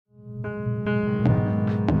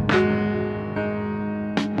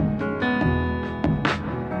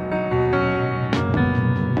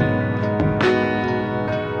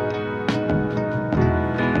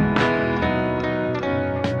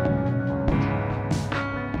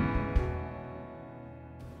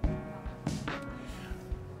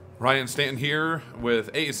Ryan Stanton here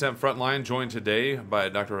with ASM Frontline, joined today by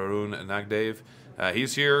Dr. Arun Nagdev.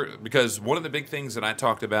 He's here because one of the big things that I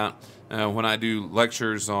talked about when I do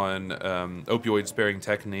lectures on opioid-sparing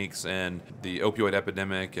techniques and the opioid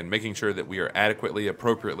epidemic and making sure that we are adequately,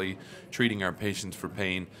 appropriately treating our patients for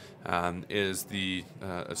pain is the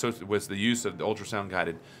with the use of the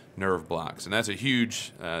ultrasound-guided nerve blocks. And that's a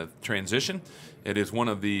huge transition. It is one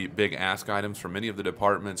of the big ask items for many of the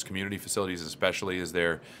departments, community facilities especially, is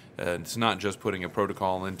it's not just putting a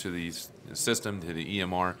protocol into the system, to the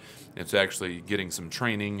EMR, it's actually getting some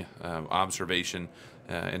training, observation,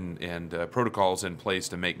 and protocols in place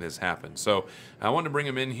to make this happen. So I wanted to bring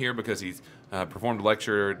him in here because he's did a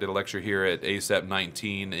lecture here at ASEP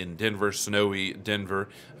 19 in Denver, snowy Denver.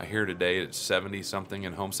 Here today it's 70 something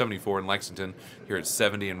in home, 74 in Lexington. Here it's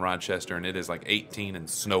 70 in Rochester, and it is like 18 and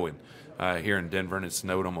snowing here in Denver, and it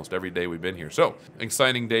snowed almost every day we've been here. So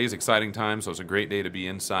exciting days, exciting times. So it's a great day to be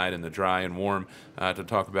inside in the dry and warm to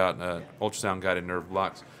talk about ultrasound-guided nerve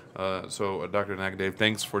blocks. So Dr. Nagdev,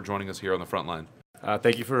 thanks for joining us here on the front line.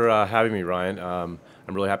 Thank you for having me, Ryan. I'm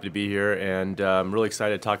really happy to be here, and I'm really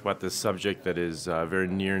excited to talk about this subject that is very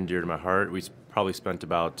near and dear to my heart. We probably spent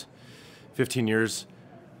about 15 years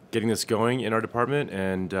getting this going in our department,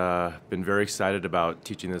 and been very excited about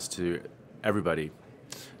teaching this to everybody.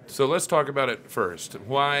 So let's talk about it first.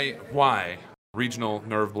 Why regional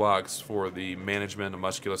nerve blocks for the management of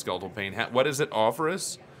musculoskeletal pain? What does it offer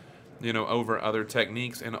us, over other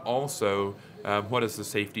techniques, and also what is the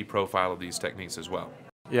safety profile of these techniques as well?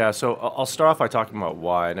 Yeah, so I'll start off by talking about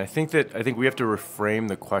why, and I think we have to reframe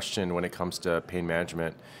the question when it comes to pain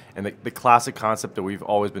management. And the classic concept that we've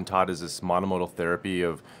always been taught is this monomodal therapy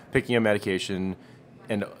of picking a medication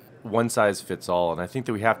and one size fits all. And I think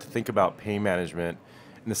that we have to think about pain management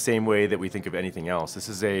in the same way that we think of anything else. This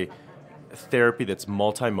is a therapy that's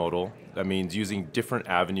multimodal. That means using different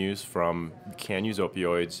avenues from, you can use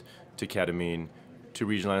opioids, to ketamine, to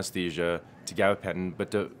regional anesthesia, to gabapentin,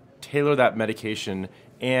 but to tailor that medication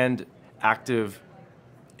and active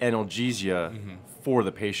analgesia for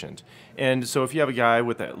the patient. And so if you have a guy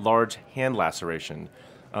with a large hand laceration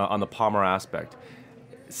on the palmar aspect,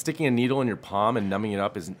 sticking a needle in your palm and numbing it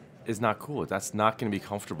up is not cool. That's not going to be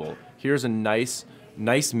comfortable. Here's a nice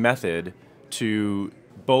method to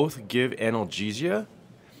both give analgesia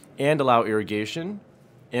and allow irrigation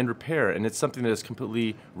and repair, and it's something that has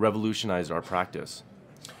completely revolutionized our practice.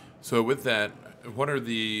 So with that, what are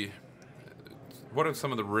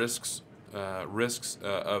some of the risks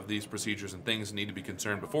of these procedures and things that need to be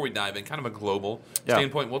concerned before we dive in? Kind of a global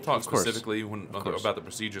standpoint. We'll talk specifically about the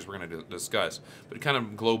procedures we're going to discuss, but kind of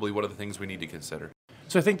globally, what are the things we need to consider?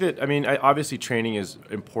 So I think that, obviously training is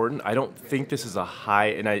important. I don't think this is a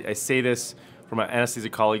high, and I say this for my anesthesia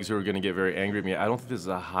colleagues who are going to get very angry at me, I don't think this is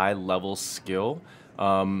a high-level skill.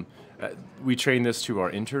 We train this to our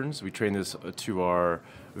interns. We train this to our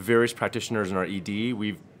various practitioners in our ED.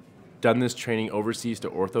 We've done this training overseas to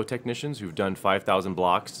ortho technicians who've done 5,000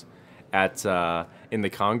 blocks in the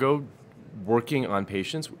Congo working on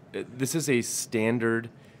patients. This is a standard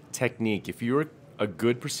technique. If you're a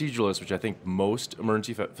good proceduralist, which I think most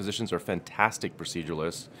emergency physicians are fantastic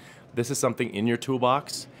proceduralists, this is something in your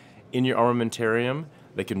toolbox, in your armamentarium,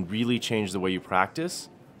 that can really change the way you practice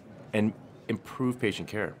and improve patient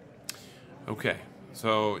care. Okay,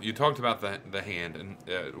 so you talked about the hand, and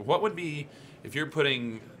what would be, if you're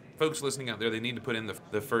putting, folks listening out there, they need to put in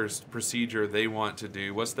the first procedure they want to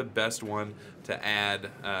do, what's the best one to add,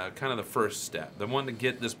 kind of the first step, the one to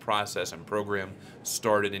get this process and program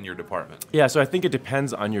started in your department? Yeah, so I think it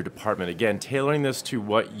depends on your department. Again, tailoring this to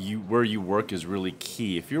where you work is really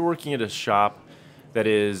key. If you're working at a shop that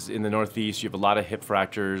is in the Northeast, you have a lot of hip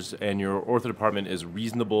fractures, and your ortho department is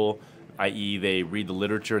reasonable, i.e. they read the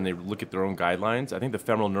literature and they look at their own guidelines, I think the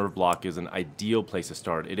femoral nerve block is an ideal place to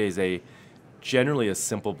start. It is generally a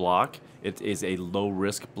simple block. It is a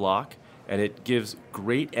low-risk block, and it gives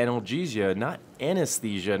great analgesia, not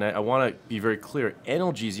anesthesia, and I want to be very clear,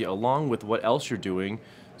 analgesia along with what else you're doing,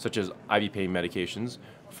 such as IV pain medications,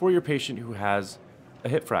 for your patient who has a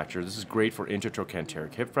hip fracture. This is great for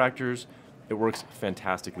intertrochanteric hip fractures. It works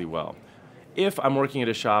fantastically well. If I'm working at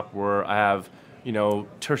a shop where I have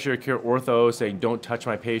tertiary care ortho saying don't touch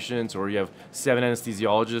my patients, or you have 7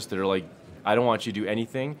 anesthesiologists that are like, I don't want you to do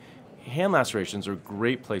anything, hand lacerations are a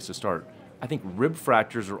great place to start. I think rib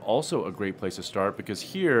fractures are also a great place to start, because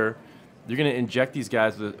here you're going to inject these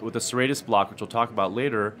guys with a serratus block, which we'll talk about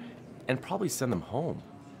later, and probably send them home.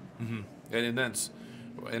 Mm-hmm. And that's,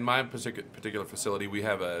 in my particular facility, we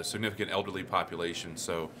have a significant elderly population,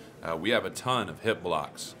 so we have a ton of hip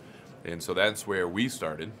blocks. And so that's where we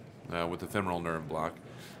started with the femoral nerve block.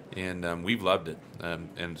 and we've loved it.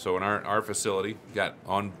 And so in our facility, got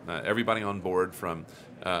on everybody on board from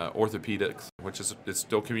orthopedics, which is it's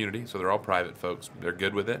still community, so they're all private folks. They're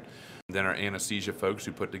good with it. Then our anesthesia folks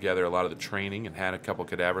who put together a lot of the training and had a couple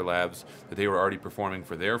cadaver labs that they were already performing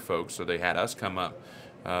for their folks, so they had us come up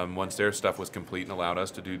once their stuff was complete and allowed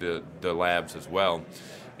us to do the labs as well.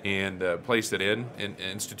 And placed it in and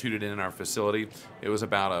instituted it in our facility. It was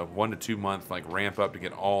about a 1 to 2 month ramp up to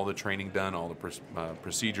get all the training done, all the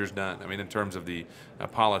procedures done. I mean, in terms of the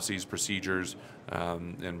policies, procedures,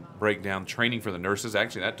 and breakdown training for the nurses.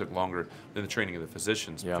 Actually, that took longer than the training of the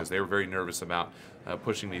physicians because they were very nervous about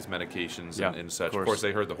pushing these medications and such. Of course,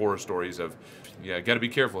 they heard the horror stories of, got to be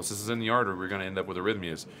careful. If this is in the artery, we're going to end up with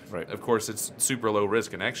arrhythmias. Right. Of course, it's super low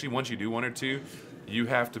risk, and actually, once you do 1 or 2. You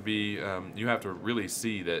have to be. You have to really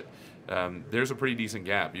see that there's a pretty decent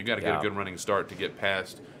gap. You got to get a good running start to get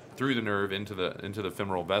past through the nerve into the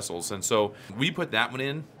femoral vessels. And so we put that one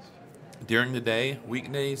in during the day,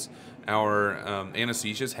 weekdays. Our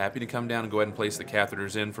anesthesia is happy to come down and go ahead and place the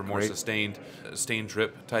catheters in for more sustained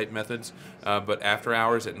drip type methods. But after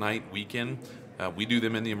hours at night, weekend. We do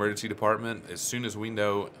them in the emergency department as soon as we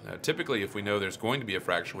know. Typically, if we know there's going to be a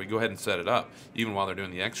fracture, we go ahead and set it up, even while they're doing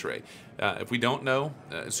the x-ray. If we don't know,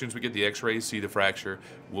 as soon as we get the x-rays, see the fracture,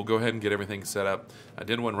 we'll go ahead and get everything set up. I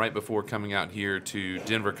did one right before coming out here to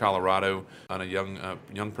Denver, Colorado, on a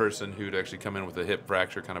young person who'd actually come in with a hip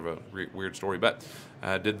fracture, kind of a weird story. But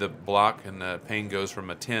did the block, and the pain goes from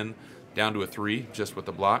a 10 down to a 3 just with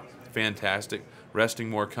the block. Fantastic. Resting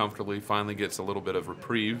more comfortably, finally gets a little bit of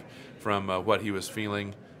reprieve from what he was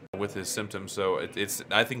feeling with his symptoms. So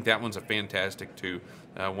I think that one's a fantastic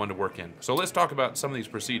one to work in. So let's talk about some of these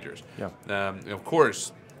procedures. Of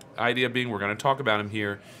course, idea being we're going to talk about them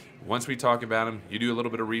here. Once we talk about them, you do a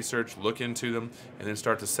little bit of research, look into them, and then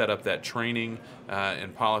start to set up that training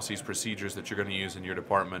and policies, procedures that you're going to use in your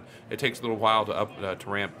department. It takes a little while to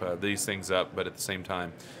ramp these things up, but at the same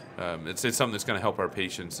time, it's something that's going to help our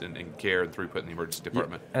patients in care and throughput in the emergency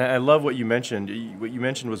department. And I love what you mentioned. What you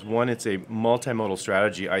mentioned was, one, it's a multimodal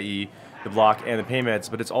strategy, i.e. the block and the pain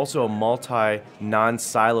meds, but it's also a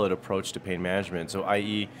non-siloed approach to pain management. So,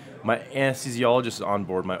 i.e., my anesthesiologist is on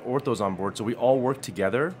board, my ortho's on board, so we all work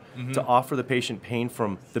together to offer the patient pain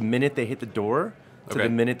from the minute they hit the door to the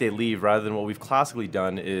minute they leave, rather than what we've classically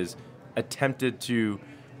done is attempted to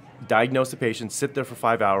diagnose the patient, sit there for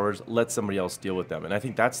 5 hours, let somebody else deal with them. And I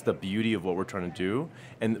think that's the beauty of what we're trying to do,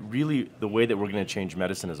 and really the way that we're going to change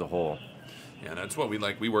medicine as a whole. Yeah, that's what we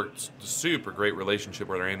like. We work super great relationship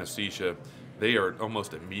with our anesthesia. They are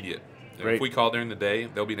almost immediate. If we call during the day,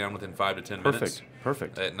 they'll be down within 5 to 10 minutes.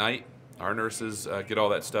 Perfect. At night, our nurses get all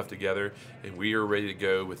that stuff together, and we are ready to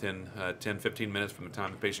go within 10, 15 minutes from the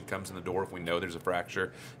time the patient comes in the door if we know there's a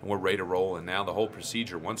fracture, and we're ready to roll. And now the whole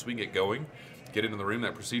procedure, once we get going, get into the room,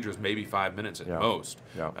 that procedure is maybe 5 minutes at most.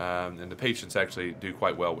 And the patients actually do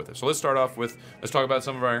quite well with it. So let's talk about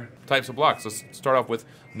some of our types of blocks. Let's start off with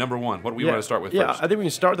number 1. What do we want to start with first? I think we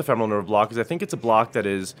can start with the femoral nerve block, because I think it's a block that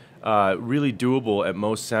is really doable at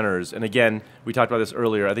most centers. And again, we talked about this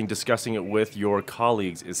earlier. I think discussing it with your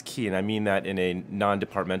colleagues is key, and I mean that in a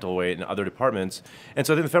non-departmental way in other departments. And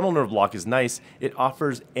so I think the femoral nerve block is nice. It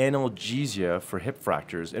offers analgesia for hip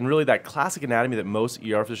fractures, and really that classic anatomy that most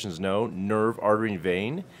ER physicians know, nerve, artery, and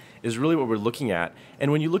vein, is really what we're looking at.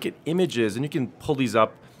 And when you look at images, and you can pull these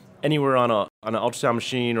up anywhere on an ultrasound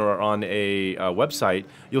machine or on a website,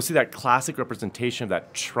 you'll see that classic representation of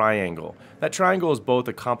that triangle. That triangle is both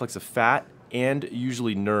a complex of fat and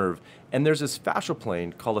usually nerve. And there's this fascial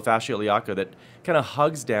plane called the fascia iliaca that kind of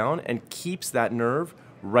hugs down and keeps that nerve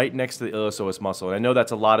right next to the iliopsoas muscle. And I know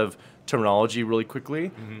that's a lot of terminology really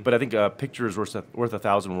quickly, but I think a picture is worth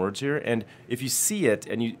 1,000 words here. And if you see it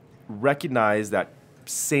and you recognize that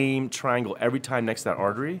same triangle every time next to that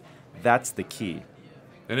artery, that's the key.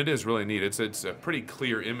 And it is really neat. It's a pretty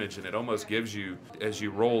clear image, and it almost gives you, as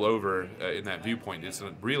you roll over in that viewpoint, it's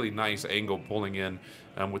a really nice angle pulling in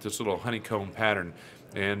with this little honeycomb pattern.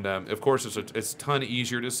 And of course, it's a ton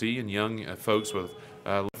easier to see in young folks with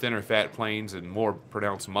thinner fat planes and more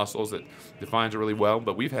pronounced muscles. That defines it really well.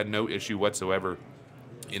 But we've had no issue whatsoever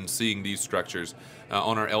in seeing these structures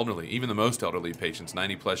on our elderly, even the most elderly patients,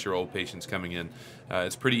 90-plus-year-old patients coming in.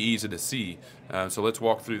 It's pretty easy to see. So let's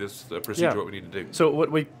walk through this procedure, what we need to do. So what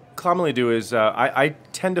we commonly do is I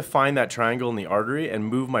tend to find that triangle in the artery and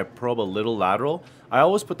move my probe a little lateral. I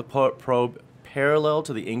always put the probe parallel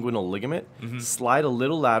to the inguinal ligament, slide a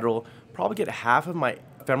little lateral, probably get half of my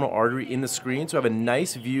femoral artery in the screen, so I have a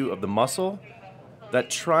nice view of the muscle that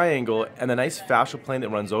triangle, and the nice fascial plane that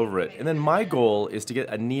runs over it. And then my goal is to get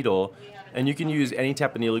a needle, and you can use any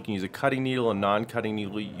type of needle. You can use a cutting needle, a non-cutting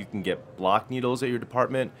needle. You can get block needles at your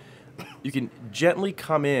department. You can gently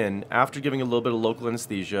come in after giving a little bit of local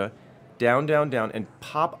anesthesia, down, down, down, and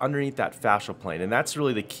pop underneath that fascial plane. And that's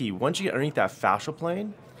really the key. Once you get underneath that fascial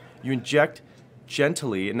plane, you inject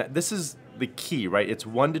gently, and this is the key, right? It's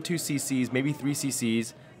 1 to 2 cc's, maybe 3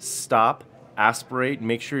 cc's. Stop, aspirate,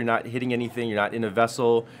 make sure you're not hitting anything, you're not in a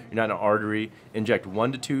vessel, you're not in an artery. Inject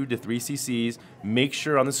 1 to 2 to 3 cc's. Make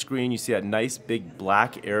sure on the screen you see that nice big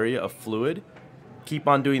black area of fluid. Keep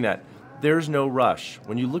on doing that. There's no rush.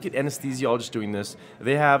 When you look at anesthesiologists doing this,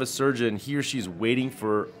 they have a surgeon, he or she's waiting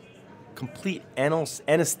for complete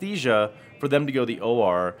anesthesia for them to go to the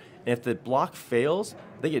OR. And if the block fails,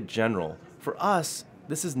 they get general. For us,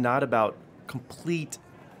 this is not about complete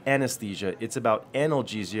anesthesia. It's about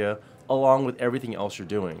analgesia along with everything else you're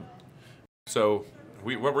doing. So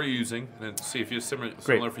what we're using, and see if it's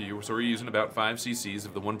similar for you. So we're using about 5 cc's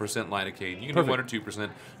of the 1% lidocaine. You can do 1 or 2%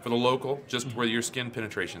 for the local, just where your skin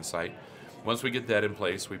penetration site. Once we get that in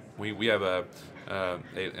place, we have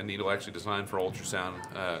a needle actually designed for ultrasound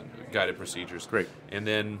guided procedures. Great. And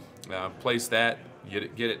then place that, get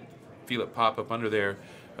it, feel it pop up under there.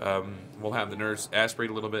 We'll have the nurse aspirate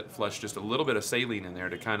a little bit, flush just a little bit of saline in there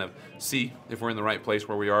to kind of see if we're in the right place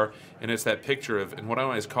where we are. And it's that picture of, and what I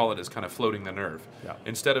always call it is kind of floating the nerve. Yeah.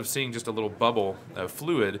 Instead of seeing just a little bubble of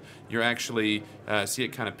fluid, you're actually see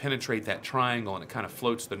it kind of penetrate that triangle, and it kind of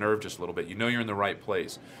floats the nerve just a little bit. You know you're in the right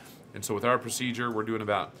place. And so with our procedure, we're doing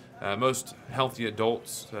about most healthy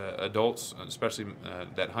adults, especially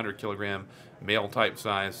that 100 kilogram male type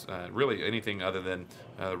size, really anything other than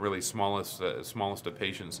really smallest of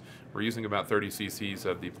patients. We're using about 30 cc's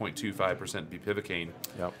of the 0.25% bupivacaine.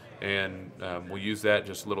 Yep. And we'll use that,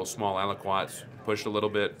 just little small aliquots, push a little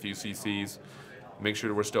bit, a few cc's, make sure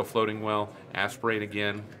that we're still floating well, aspirate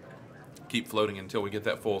again, keep floating until we get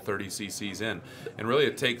that full 30 cc's in. And really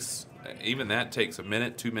it takes, even that takes a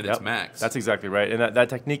minute, 2 minutes max. That's exactly right. And that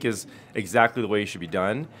technique is exactly the way it should be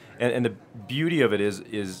done. And the beauty of it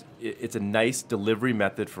is it's a nice delivery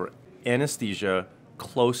method for anesthesia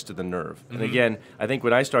close to the nerve. And again, I think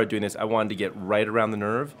when I started doing this, I wanted to get right around the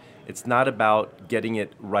nerve. It's not about getting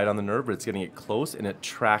it right on the nerve, but it's getting it close, and it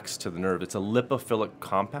tracks to the nerve. It's a lipophilic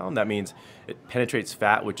compound. That means it penetrates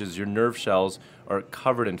fat, which is your nerve cells are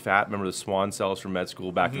covered in fat. Remember the swan cells from med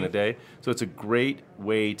school back in the day? So it's a great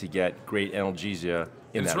way to get great analgesia in that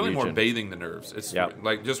region. It's really more bathing the nerves. It's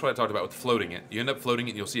like just what I talked about with floating it. You end up floating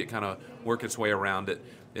it, and you'll see it kind of work its way around it,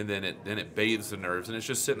 and then it bathes the nerves, and it's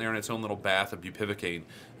just sitting there in its own little bath of bupivacaine.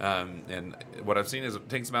 And what I've seen is it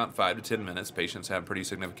takes about 5 to 10 minutes. Patients have pretty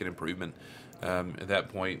significant improvement at that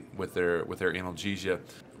point with their analgesia.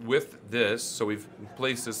 With this, so we've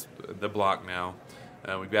placed the block now.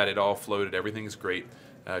 We've got it all floated. Everything's great.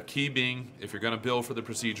 Key being, if you're going to bill for the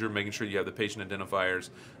procedure, making sure you have the patient identifiers,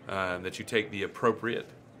 that you take the appropriate,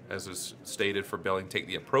 as is stated for billing, take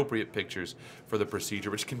the appropriate pictures for the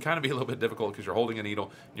procedure, which can kind of be a little bit difficult because you're holding a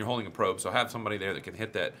needle and you're holding a probe. So have somebody there that can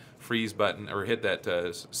hit that freeze button or hit that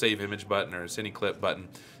save image button or CineClip button,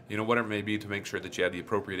 whatever it may be, to make sure that you have the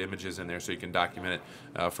appropriate images in there so you can document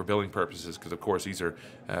it for billing purposes, because of course these are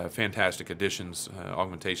fantastic additions,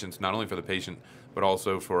 augmentations, not only for the patient but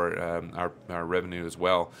also for our revenue as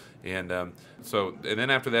well. And then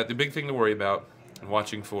after that, the big thing to worry about and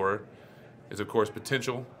watching for is, of course,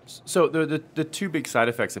 potential. So the two big side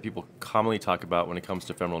effects that people commonly talk about when it comes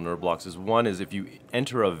to femoral nerve blocks is, one is if you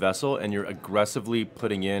enter a vessel and you're aggressively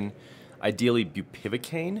putting in, ideally,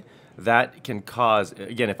 bupivacaine, that can cause,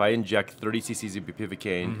 again, if I inject 30 cc's of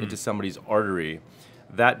bupivacaine into somebody's artery,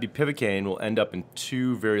 that bupivacaine will end up in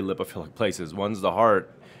two very lipophilic places. One's the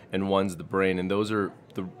heart and one's the brain, and those are,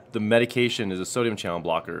 the medication is a sodium channel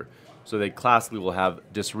blocker. So they classically will have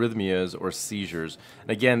dysrhythmias or seizures. And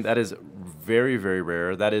again, that is very, very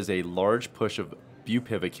rare. That is a large push of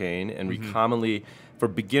bupivacaine, and we commonly, for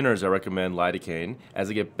beginners, I recommend lidocaine. As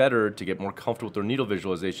they get better, to get more comfortable with their needle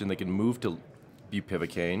visualization, they can move to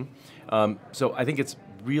bupivacaine. So I think it's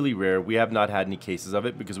really rare. We have not had any cases of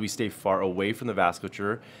it because we stay far away from the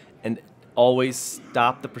vasculature, and always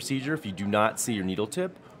stop the procedure if you do not see your needle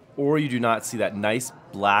tip or you do not see that nice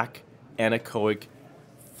black anechoic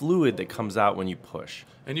fluid that comes out when you push.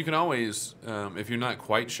 And you can always, if you're not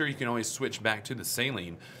quite sure, you can always switch back to the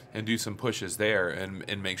saline and do some pushes there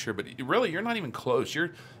and make sure. But really, you're not even close.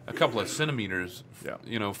 You're a couple of centimeters,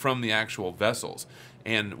 from the actual vessels.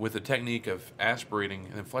 And with the technique of aspirating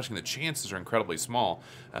and flushing, the chances are incredibly small.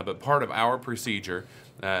 But part of our procedure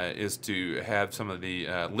is to have some of the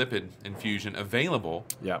lipid infusion available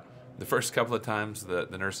the first couple of times the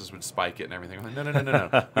nurses would spike it and everything. I'm like, no.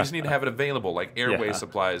 We just need to have it available, like airway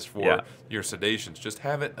supplies for your sedations. Just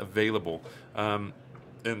have it available. And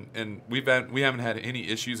we haven't had any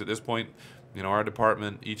issues at this point. You know, our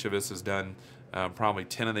department, each of us has done probably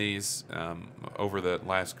 10 of these over the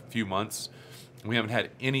last few months. We haven't had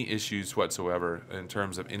any issues whatsoever in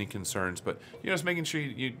terms of any concerns, but just making sure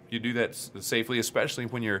you do that safely, especially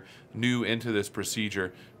when you're new into this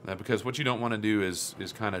procedure, because what you don't want to do is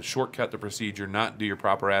kind of shortcut the procedure, not do your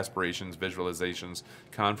proper aspirations, visualizations,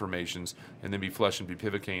 confirmations, and then be flushing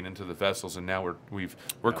bupivacaine into the vessels. And now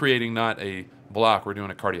we're creating not a block, we're doing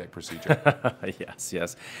a cardiac procedure.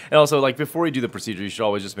 Yes. And also, like, before you do the procedure, you should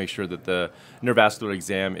always just make sure that the neurovascular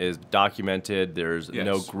exam is documented. There's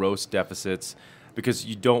no gross deficits, because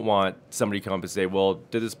you don't want somebody to come up and say, well,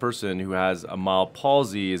 did this person who has a mild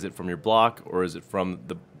palsy, is it from your block or is it from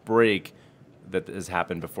the break that has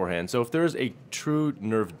happened beforehand? So if there's a true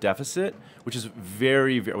nerve deficit, which is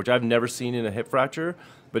which I've never seen in a hip fracture,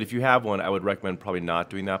 but if you have one, I would recommend probably not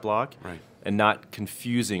doing that block. Right. And not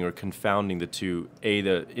confusing or confounding the two, A,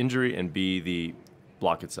 the injury, and B, the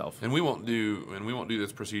block itself. And we won't do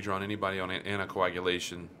this procedure on anybody on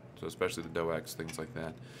anticoagulation, so especially the DOACs, things like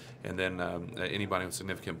that. And then anybody with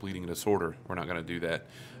significant bleeding disorder, we're not going to do that.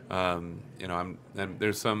 And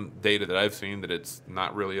there's some data that I've seen that it's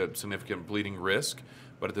not really a significant bleeding risk,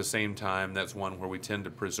 but at the same time, that's one where we tend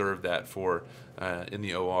to preserve that for in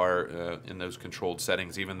the OR in those controlled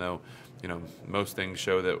settings, even though most things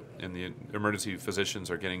show that in the emergency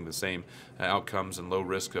physicians are getting the same outcomes and low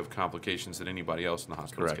risk of complications that anybody else in the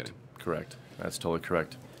hospital is getting. Correct. That's totally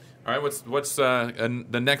correct. All right, what's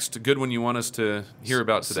the next good one you want us to hear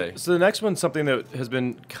about today? So the next one's something that has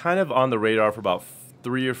been kind of on the radar for about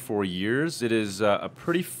 3 or 4 years. It is a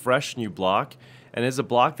pretty fresh new block, and it's a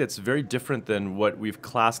block that's very different than what we've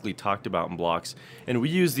classically talked about in blocks. And we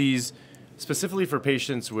use these specifically for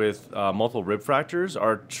patients with multiple rib fractures.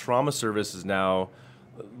 Our trauma service is now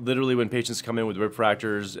literally when patients come in with rib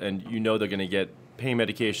fractures and they're going to get pain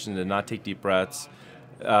medication and not take deep breaths,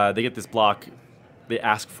 they get this block. They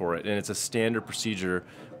ask for it, and it's a standard procedure.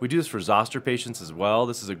 We do this for zoster patients as well.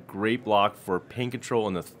 This is a great block for pain control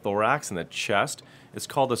in the thorax and the chest. It's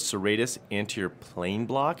called the serratus anterior plane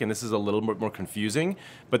block, and this is a little bit more confusing,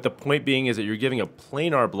 but the point being is that you're giving a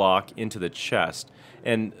planar block into the chest.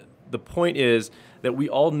 And the point is that we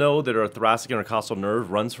all know that our thoracic intercostal nerve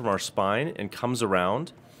runs from our spine and comes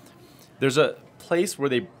around. There's a place where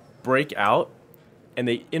they break out and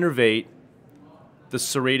they innervate the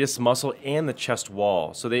serratus muscle and the chest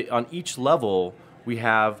wall. So on each level, we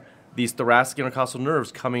have these thoracic intercostal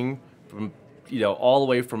nerves coming from, all the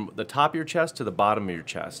way from the top of your chest to the bottom of your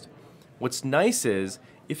chest. What's nice is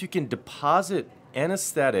if you can deposit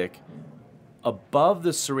anesthetic above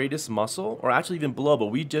the serratus muscle, or actually even below, but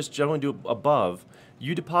we just generally do above,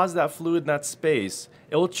 you deposit that fluid in that space,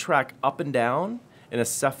 it will track up and down in a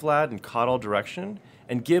cephalad and caudal direction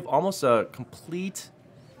and give almost a complete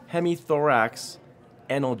hemithorax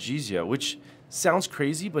analgesia, which sounds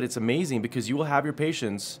crazy, but it's amazing because you will have your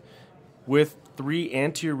patients with 3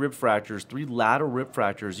 anterior rib fractures, 3 lateral rib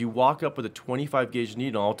fractures. You walk up with a 25 gauge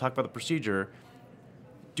needle, I'll talk about the procedure,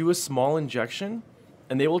 do a small injection,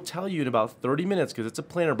 and they will tell you in about 30 minutes, because it's a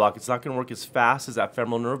planar block, it's not going to work as fast as that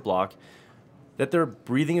femoral nerve block, that their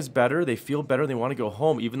breathing is better, they feel better, they want to go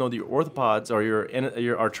home, even though the orthopods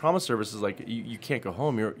or our trauma service is like, you can't go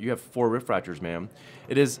home, you have 4 rib fractures, ma'am.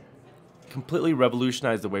 It is completely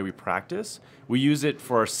revolutionized the way we practice. We use it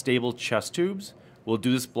for our stable chest tubes. We'll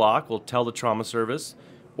do this block, we'll tell the trauma service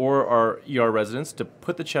or our ER residents to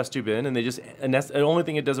put the chest tube in, and that's the only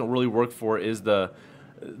thing it doesn't really work for is the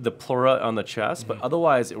pleura on the chest, but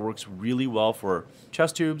otherwise it works really well for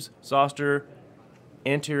chest tubes, zoster,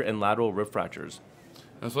 anterior and lateral rib fractures.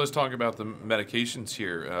 So let's talk about the medications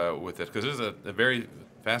here with it, because this is a very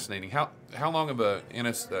fascinating. How long of a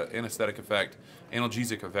anesthetic effect,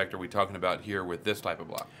 analgesic effect are we talking about here with this type of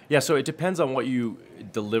block? Yeah, so it depends on what you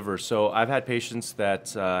deliver. So I've had patients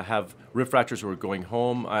that have rib fractures who are going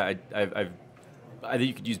home. I think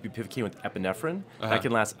you could use bupivacaine with epinephrine. That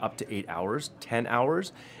can last up to 8 hours, 10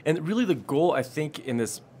 hours. And really the goal, I think, in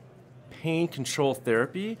this pain control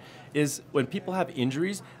therapy is when people have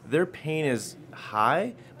injuries, their pain is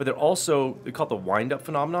high, but they call it the wind-up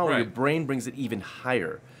phenomenon, where your brain brings it even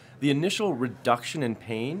higher. The initial reduction in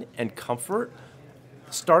pain and comfort,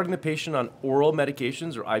 starting the patient on oral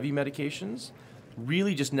medications or IV medications,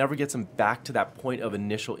 really just never gets them back to that point of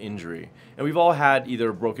initial injury. And we've all had either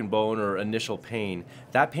a broken bone or initial pain.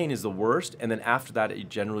 That pain is the worst, and then after that, it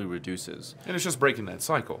generally reduces. And it's just breaking that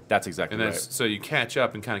cycle. That's exactly right. So you catch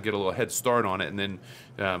up and kind of get a little head start on it, and then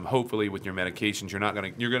hopefully with your medications,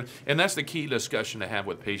 and that's the key discussion to have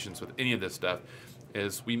with patients with any of this stuff,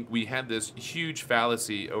 is we had this huge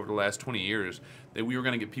fallacy over the last 20 years that we were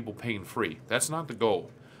going to get people pain-free. That's not the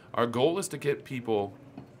goal. Our goal is to get people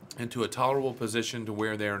into a tolerable position to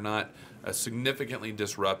where they are not significantly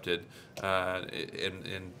disrupted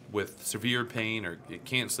and with severe pain or you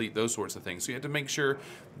can't sleep, those sorts of things. So you have to make sure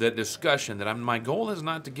that discussion that my goal is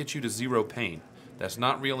not to get you to zero pain. That's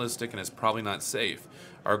not realistic and it's probably not safe.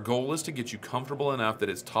 Our goal is to get you comfortable enough that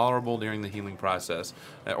it's tolerable during the healing process,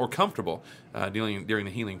 or comfortable during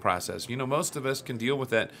the healing process. Most of us can deal with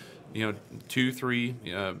that, 2, 3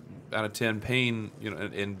 out of 10 pain,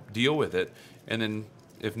 and deal with it, and then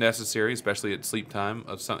if necessary, especially at sleep time,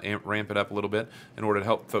 ramp it up a little bit in order to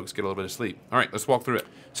help folks get a little bit of sleep. All right, let's walk through it.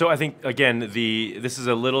 So I think, again, this is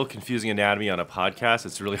a little confusing anatomy on a podcast.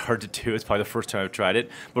 It's really hard to do. It's probably the first time I've tried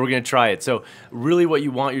it, but we're going to try it. So really what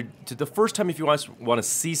you want, the first time if you want to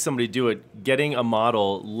see somebody do it, getting a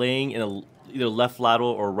model laying in either left lateral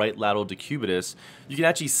or right lateral decubitus, you can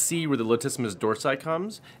actually see where the latissimus dorsi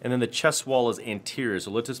comes, and then the chest wall is anterior.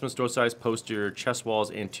 So latissimus dorsi is posterior, chest wall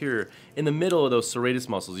is anterior. In the middle of those serratus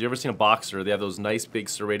muscles, you ever seen a boxer? They have those nice big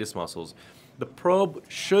serratus muscles. The probe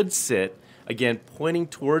should sit, again, pointing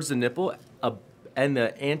towards the nipple and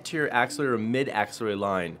the anterior axillary or mid-axillary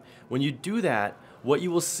line. When you do that, what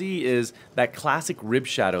you will see is that classic rib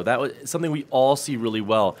shadow. That was something we all see really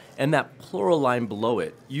well, and that pleural line below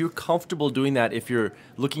it. You're comfortable doing that if you're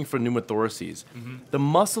looking for pneumothoraces. Mm-hmm. The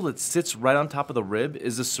muscle that sits right on top of the rib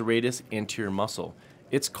is the serratus anterior muscle.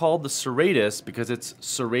 It's called the serratus because it's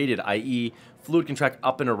serrated, i.e. fluid can track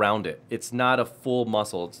up and around it. It's not a full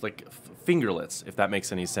muscle. It's like fingerlets, if that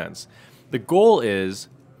makes any sense. The goal is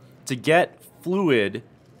to get fluid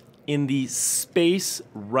in the space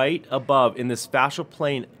right above, in this fascial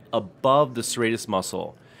plane above the serratus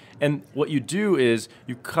muscle. And what you do is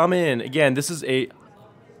you come in, again, this is a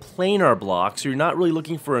planar block, so you're not really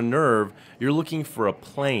looking for a nerve, you're looking for a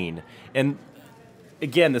plane. And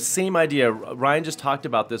again, the same idea, Ryan just talked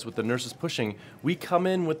about this with the nurses pushing. We come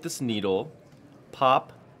in with this needle,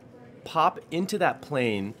 pop into that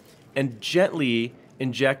plane, and gently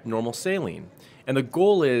inject normal saline. And the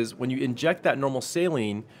goal is when you inject that normal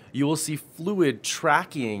saline, you will see fluid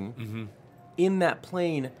tracking in that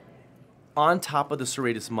plane on top of the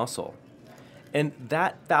serratus muscle. And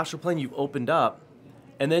that fascial plane you've opened up,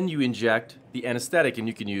 and then you inject the anesthetic, and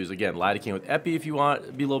you can use, again, lidocaine with epi if you want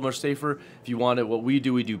to be a little more safer. If you want it, what we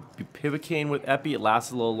do bupivacaine with epi. It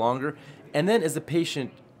lasts a little longer. And then as the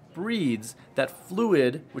patient breathes, that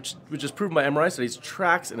fluid, which is proven by MRI studies,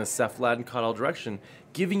 tracks in a cephalad and caudal direction,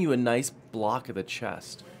 giving you a nice block of the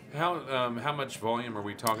chest. How much volume are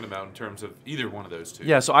we talking about in terms of either one of those two?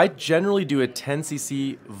 Yeah, so I generally do a 10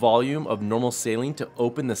 cc volume of normal saline to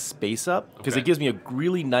open the space up because it gives me a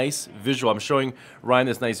really nice visual. I'm showing Ryan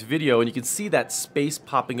this nice video, and you can see that space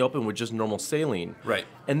popping open with just normal saline. Right.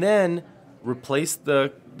 And then replace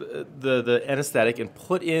the anesthetic and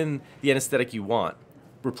put in the anesthetic you want.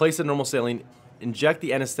 Replace the normal saline, inject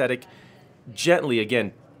the anesthetic gently,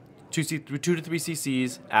 again, 2 to 3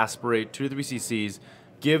 cc's, aspirate 2 to 3 cc's,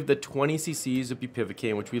 give the 20 cc's of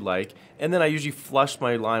bupivacaine, which we like, and then I usually flush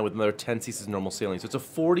my line with another 10 cc's of normal saline. So it's a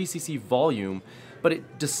 40 cc volume, but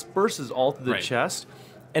it disperses all through the chest.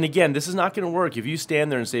 And again, this is not going to work. If you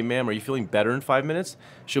stand there and say, ma'am, are you feeling better in 5 minutes?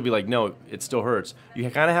 She'll be like, no, it still hurts. You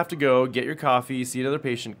kind of have to go, get your coffee, see another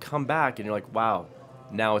patient, come back, and you're like, wow,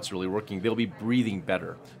 now it's really working. They'll be breathing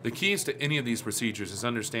better. The keys to any of these procedures is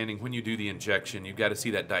understanding when you do the injection, you've got to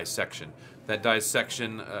see that dissection. That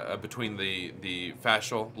dissection between the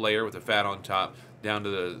fascial layer with the fat on top down to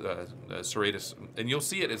the serratus. And you'll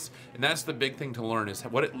see it. And that's the big thing to learn is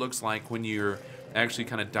what it looks like when you're actually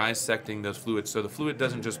kind of dissecting those fluids. So the fluid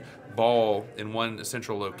doesn't just ball in one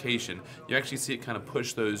central location. You actually see it kind of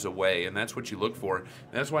push those away, and that's what you look for. And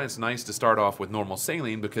that's why it's nice to start off with normal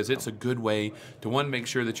saline, because it's a good way to, one, make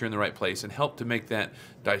sure that you're in the right place and help to make that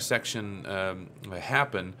dissection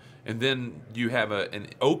happen. And then you have an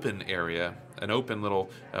open area, an open little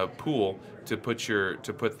pool to put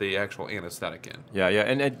the actual anesthetic in. Yeah,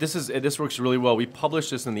 and this works really well. We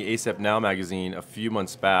published this in the ASAP Now magazine a few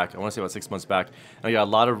months back. I want to say about 6 months back. And I got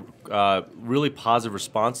a lot of really positive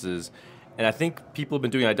responses. And I think people have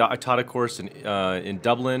been doing. I taught a course in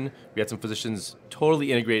Dublin. We had some physicians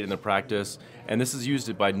totally integrate in their practice, and this is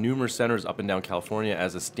used by numerous centers up and down California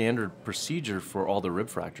as a standard procedure for all the rib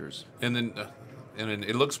fractures. And then and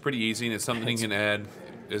it looks pretty easy, and it's something you can add.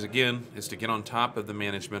 Is to get on top of the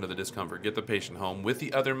management of the discomfort, get the patient home with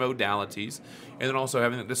the other modalities, and then also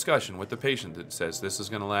having a discussion with the patient that says this is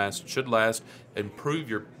going to last, should last, improve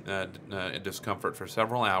your discomfort for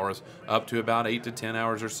several hours, up to about 8 to 10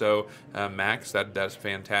 hours or so max. That's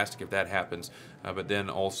fantastic if that happens. But then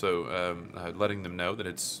also letting them know that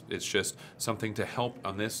it's just something to help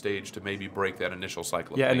on this stage to maybe break that initial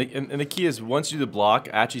cycle of pain. And the key is once you do the block,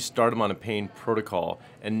 actually start them on a pain protocol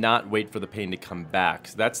and not wait for the pain to come back.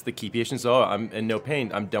 So that's the key. Patients, I'm in no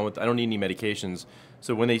pain, I'm done with, I don't need any medications.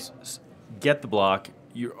 So when they get the block,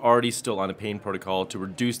 you're already still on a pain protocol to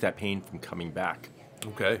reduce that pain from coming back.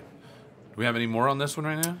 Okay. Do we have any more on this one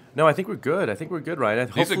right now? No, I think we're good.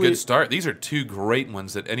 Ryan. These are a good start. These are two great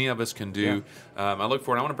ones that any of us can do. Yeah. I look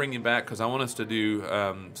forward. I want to bring you back because I want us to do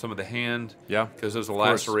some of the hand. Yeah. Because those are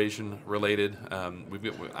laceration related.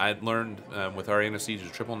 I learned with our anesthesia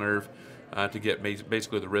triple nerve to get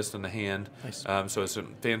basically the wrist and the hand. Nice. So it's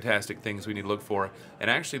some fantastic things we need to look for. And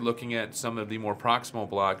actually looking at some of the more proximal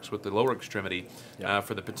blocks with the lower extremity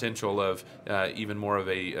for the potential of even more of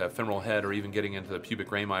a femoral head or even getting into the pubic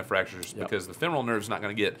rami fractures because the femoral nerve is not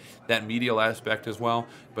going to get that medial aspect as well.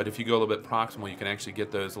 But if you go a little bit proximal, you can actually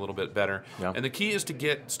get those a little bit better. Yeah. And the key is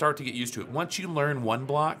to start to get used to it. Once you learn one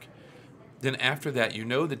block, then after that, you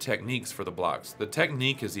know the techniques for the blocks. The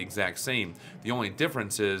technique is the exact same. The only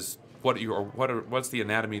difference is what's the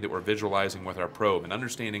anatomy that we're visualizing with our probe and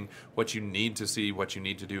understanding what you need to see, what you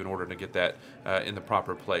need to do in order to get that in the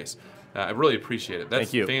proper place. I really appreciate it. That's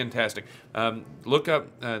fantastic. Look up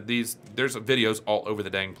these. There's videos all over the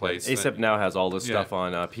dang place. ASAP Now has all this stuff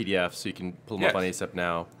on PDF, so you can pull them up on ASAP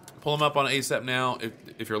Now. Pull them up on ASAP Now.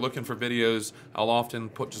 If you're looking for videos, I'll often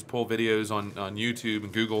just pull videos on YouTube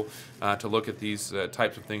and Google to look at these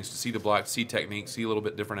types of things, to see the blocks, see techniques, see a little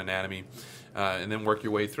bit different anatomy, and then work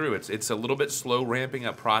your way through. It's a little bit slow ramping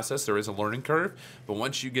up process. There is a learning curve, but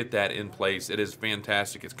once you get that in place, it is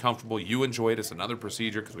fantastic. It's comfortable. You enjoy it. It's another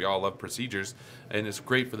procedure because we all love procedures, and it's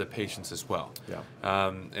great for the patients as well. Yeah.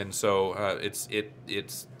 And so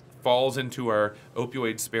it's falls into our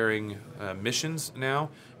opioid-sparing missions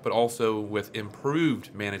now, but also with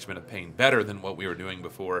improved management of pain, better than what we were doing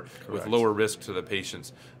before. Correct. With lower risk to the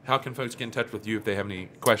patients. How can folks get in touch with you if they have any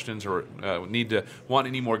questions or want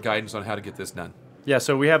any more guidance on how to get this done? Yeah,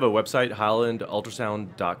 so we have a website,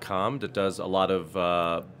 HighlandUltrasound.com, that does a lot of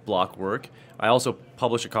block work. I also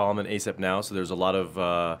publish a column in ASAP Now, so there's a lot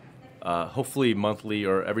of hopefully monthly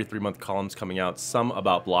or every 3-month columns coming out, some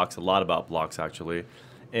about blocks, a lot about blocks actually.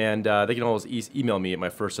 And they can always email me at my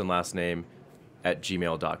first and last name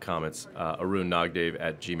 @gmail.com. It's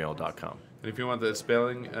arunnagdev@gmail.com. And if you want the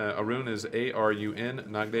spelling, Arun is ARUN,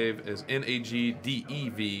 Nagdev is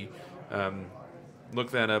NAGDEV.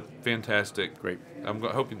 Look that up. Fantastic. Great. I'm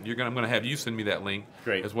going to have you send me that link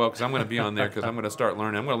as well because I'm going to be on there because I'm going to start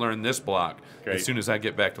learning. I'm going to learn this block as soon as I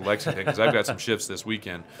get back to Lexington because I've got some shifts this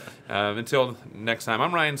weekend. Until next time,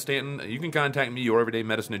 I'm Ryan Stanton. You can contact me,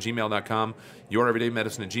 youreverydaymedicine@gmail.com,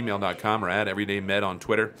 youreverydaymedicine@gmail.com, or @everydaymed on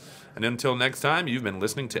Twitter. And until next time, you've been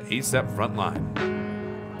listening to ASAP Frontline.